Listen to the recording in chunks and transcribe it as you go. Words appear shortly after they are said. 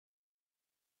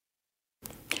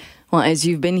Well, as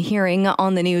you've been hearing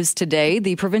on the news today,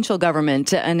 the provincial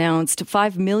government announced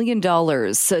 $5 million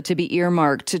to be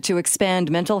earmarked to expand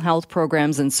mental health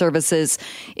programs and services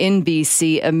in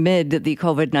BC amid the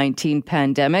COVID-19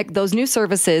 pandemic. Those new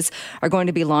services are going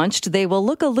to be launched. They will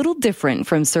look a little different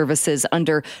from services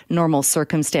under normal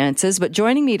circumstances. But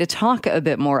joining me to talk a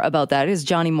bit more about that is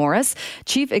Jonny Morris,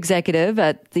 Chief Executive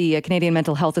at the Canadian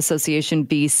Mental Health Association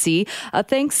BC.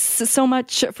 Thanks so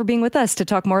much for being with us to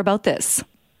talk more about this.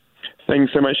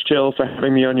 Thanks so much, Jill, for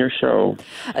having me on your show.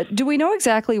 Do we know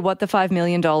exactly what the $5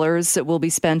 million will be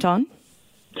spent on?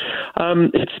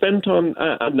 It's spent on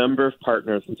a number of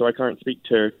partners, and so I can't speak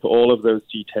to all of those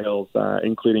details,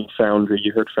 including Foundry.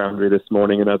 You heard Foundry this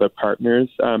morning and other partners.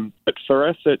 But for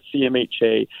us at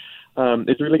CMHA,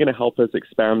 it's really going to help us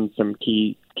expand some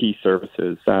key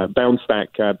services, Bounce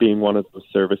Back being one of those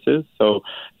services. So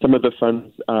some of the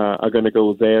funds are going to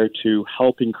go there to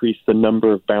help increase the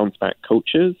number of Bounce Back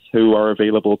coaches who are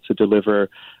available to deliver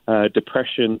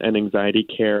depression and anxiety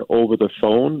care over the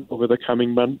phone over the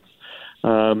coming months.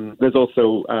 There's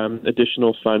also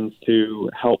additional funds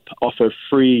to help offer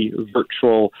free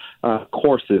virtual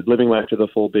courses, Living Life to the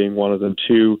Full being one of them,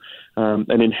 too,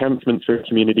 and enhancements for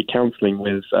community counselling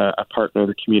with a partner,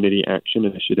 the Community Action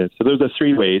Initiative. So those are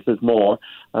three ways. There's more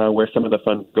where some of the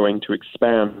funds are going to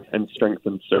expand and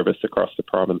strengthen service across the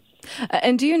province.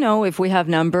 And do you know if we have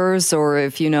numbers or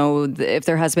if you know if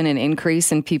there has been an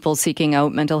increase in people seeking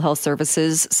out mental health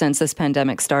services since this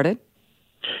pandemic started?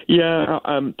 Yeah,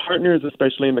 partners,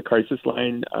 especially in the crisis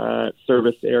line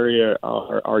service area,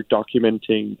 are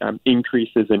documenting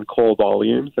increases in call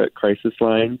volumes at crisis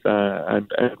lines,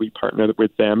 and we partner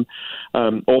with them.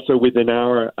 Also within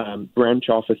our branch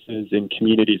offices in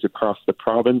communities across the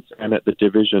province and at the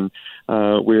division,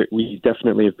 we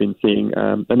definitely have been seeing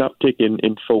an uptick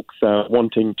in folks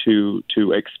wanting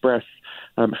to express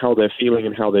how they're feeling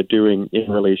and how they're doing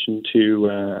in relation to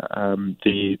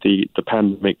the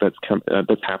pandemic that's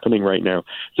happening right now.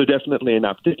 So definitely an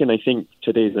uptick, and I think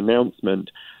today's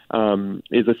announcement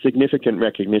is a significant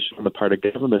recognition on the part of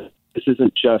government. This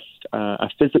isn't just a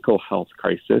physical health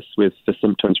crisis with the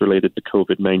symptoms related to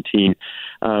COVID-19,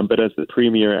 but as the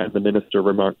Premier and the Minister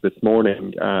remarked this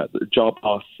morning, job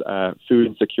loss, food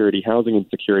insecurity, housing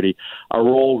insecurity are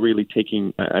all really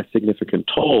taking a significant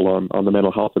toll on the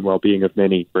mental health and well-being of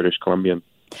many British Columbians.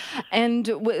 And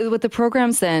with the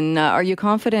programs then, are you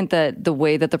confident that the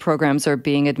way that the programs are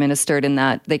being administered in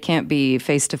that they can't be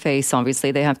face-to-face,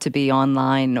 obviously, they have to be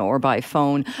online or by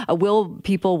phone?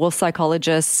 Will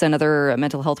psychologists and other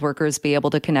mental health workers be able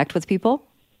to connect with people?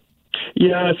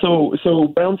 Yeah, so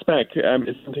Bounce Back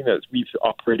is something that we've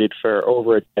operated for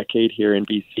over a decade here in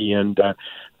BC, and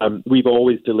we've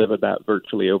always delivered that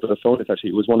virtually over the phone.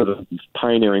 It was one of the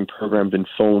pioneering programs in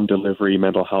phone delivery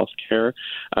mental health care.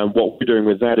 What we're doing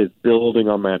with that is building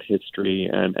on that history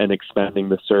and expanding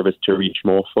the service to reach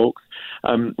more folks.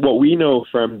 What we know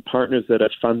from partners that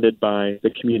are funded by the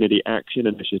Community Action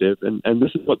Initiative, and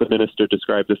this is what the Minister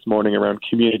described this morning around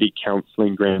community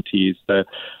counselling grantees, the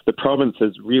province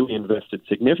has really invested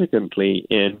significantly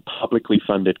in publicly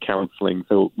funded counselling,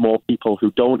 so more people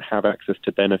who don't have access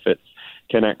to benefits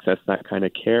can access that kind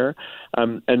of care.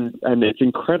 And it's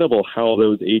incredible how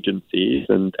those agencies,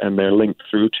 and they're linked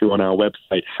through to on our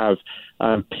website, have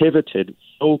pivoted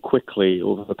so quickly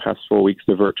over the past 4 weeks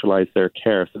to virtualize their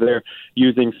care. So they're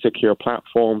using secure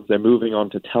platforms, they're moving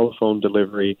on to telephone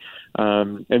delivery.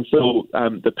 And so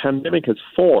the pandemic has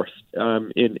forced,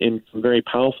 in some very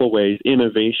powerful ways,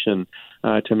 innovation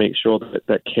to make sure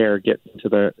that care gets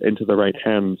into the right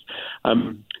hands.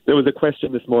 There was a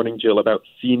question this morning, Jill, about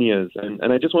seniors,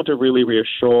 and I just want to really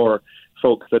reassure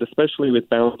folks that especially with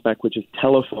Bounce Back, which is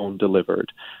telephone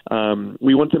delivered,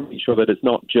 we want to make sure that it's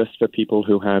not just for people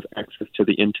who have access to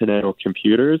the internet or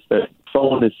computers, that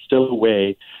phone is still a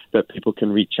way that people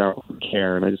can reach out for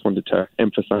care. And I just wanted to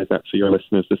emphasize that for your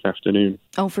listeners this afternoon.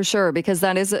 Oh, for sure, because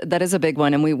that is a big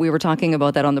one. And we were talking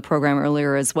about that on the program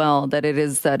earlier as well, that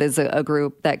is a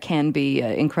group that can be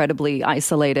incredibly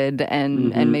isolated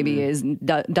and maybe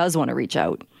does want to reach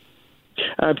out.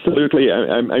 Absolutely.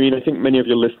 I mean, I think many of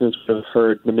your listeners have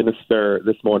heard the Minister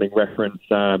this morning reference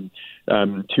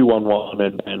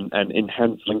 211 and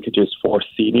enhanced linkages for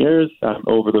seniors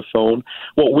over the phone.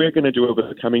 What we're going to do over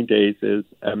the coming days is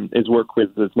work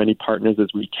with as many partners as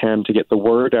we can to get the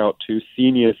word out to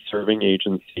senior serving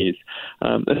agencies,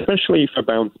 especially for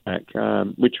Bounce Back,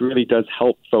 which really does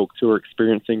help folks who are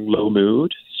experiencing low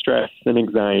mood, stress and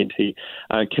anxiety,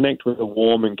 connect with a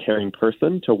warm and caring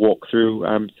person to walk through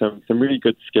some really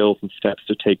good skills and steps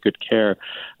to take good care.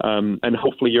 And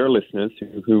hopefully your listeners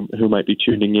who might be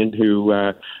tuning in, who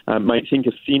might think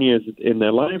of seniors in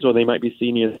their lives, or they might be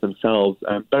seniors themselves,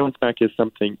 Bounce Back is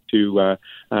something to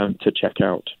check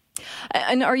out.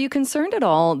 And are you concerned at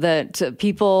all that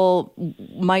people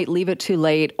might leave it too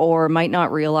late or might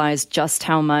not realize just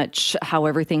how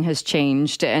everything has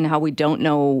changed and how we don't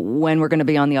know when we're going to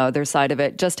be on the other side of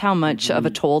it, just how much of a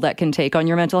toll that can take on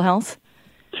your mental health?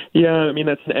 Yeah, I mean,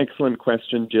 that's an excellent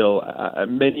question, Jill.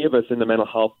 Many of us in the mental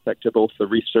health sector, both the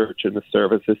research and the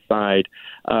services side,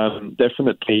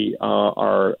 definitely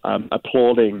are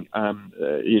applauding,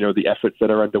 the efforts that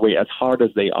are underway, as hard as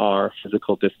they are,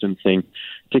 physical distancing,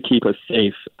 to keep us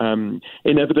safe.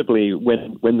 Inevitably,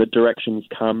 when the directions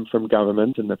come from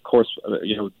government, and of course,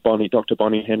 Dr.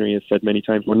 Bonnie Henry has said many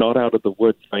times, we're not out of the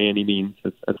woods by any means,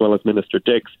 as well as Minister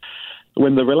Dix.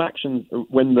 When the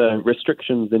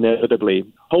restrictions inevitably,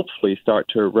 hopefully, start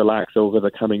to relax over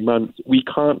the coming months, we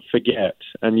can't forget,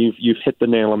 and you've hit the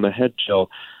nail on the head, Jill,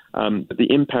 the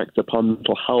impacts upon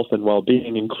mental health and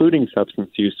well-being, including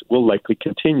substance use, will likely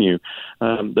continue.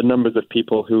 The numbers of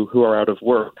people who are out of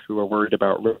work, who are worried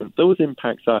about rent, those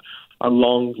impacts are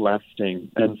long-lasting.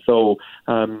 And so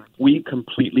we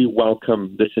completely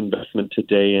welcome this investment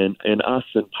today in us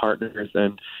and partners,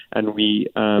 and we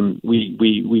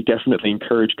definitely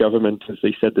encourage government, as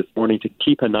they said this morning, to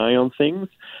keep an eye on things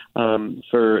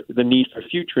for the need for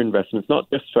future investments, not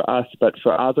just for us, but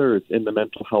for others in the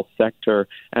mental health sector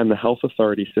and the health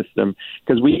authority system,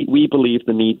 because we believe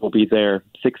the need will be there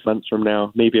 6 months from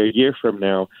now, maybe a year from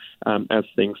now, as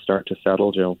things start to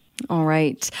settle, Jill. All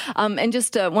right. And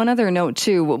just one other note,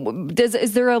 too.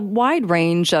 Is there a wide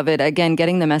range of it, again,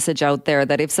 getting the message out there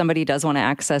that if somebody does want to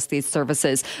access these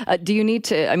services, do you need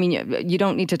to, you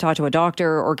don't need to talk to a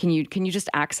doctor, or can you just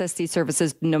access these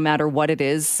services no matter what it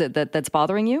is that's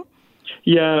bothering you?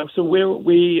 Yeah, so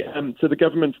so the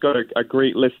government's got a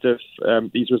great list of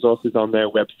these resources on their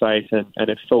website, and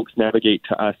if folks navigate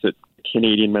to us at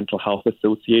Canadian Mental Health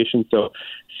Association, so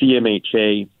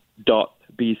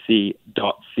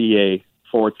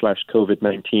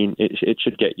cmha.bc.ca/COVID-19, it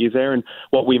should get you there. And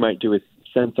what we might do is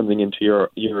send something into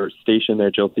your station there,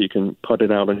 Jill, so you can put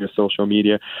it out on your social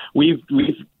media. We've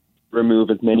remove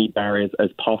as many barriers as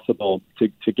possible to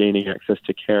gaining access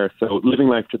to care. So Living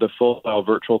Life to the Full, our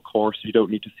virtual course, you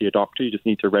don't need to see a doctor, you just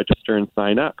need to register and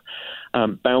sign up.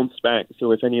 Bounce Back,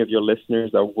 so if any of your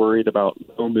listeners are worried about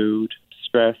low mood,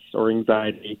 stress or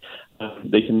anxiety,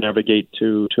 they can navigate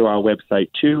to our website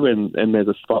too, and there's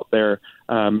a spot there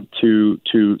to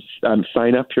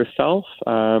sign up yourself,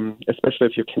 especially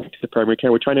if you're connected to primary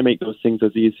care. We're trying to make those things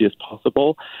as easy as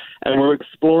possible, and we're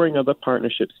exploring other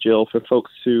partnerships, Jill, for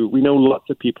folks who, we know lots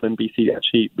of people in BC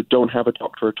actually don't have a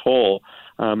doctor at all.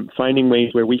 Finding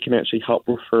ways where we can actually help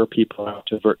refer people out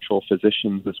to virtual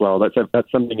physicians as well. That's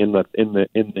something in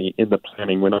the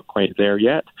planning. We're not quite there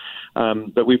yet,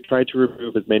 but we've tried to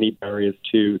remove as many barriers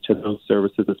to those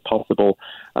services as possible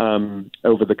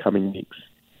over the coming weeks.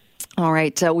 All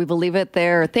right, we will leave it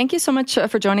there. Thank you so much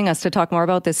for joining us to talk more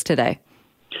about this today.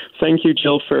 Thank you,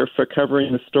 Jill, for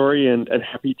covering the story, and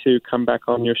happy to come back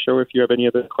on your show if you have any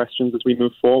other questions as we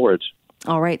move forward.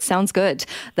 All right, sounds good.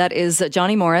 That is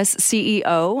Jonny Morris,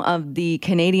 CEO of the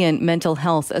Canadian Mental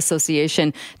Health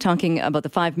Association, talking about the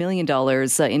 $5 million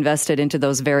invested into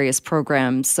those various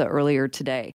programs earlier today.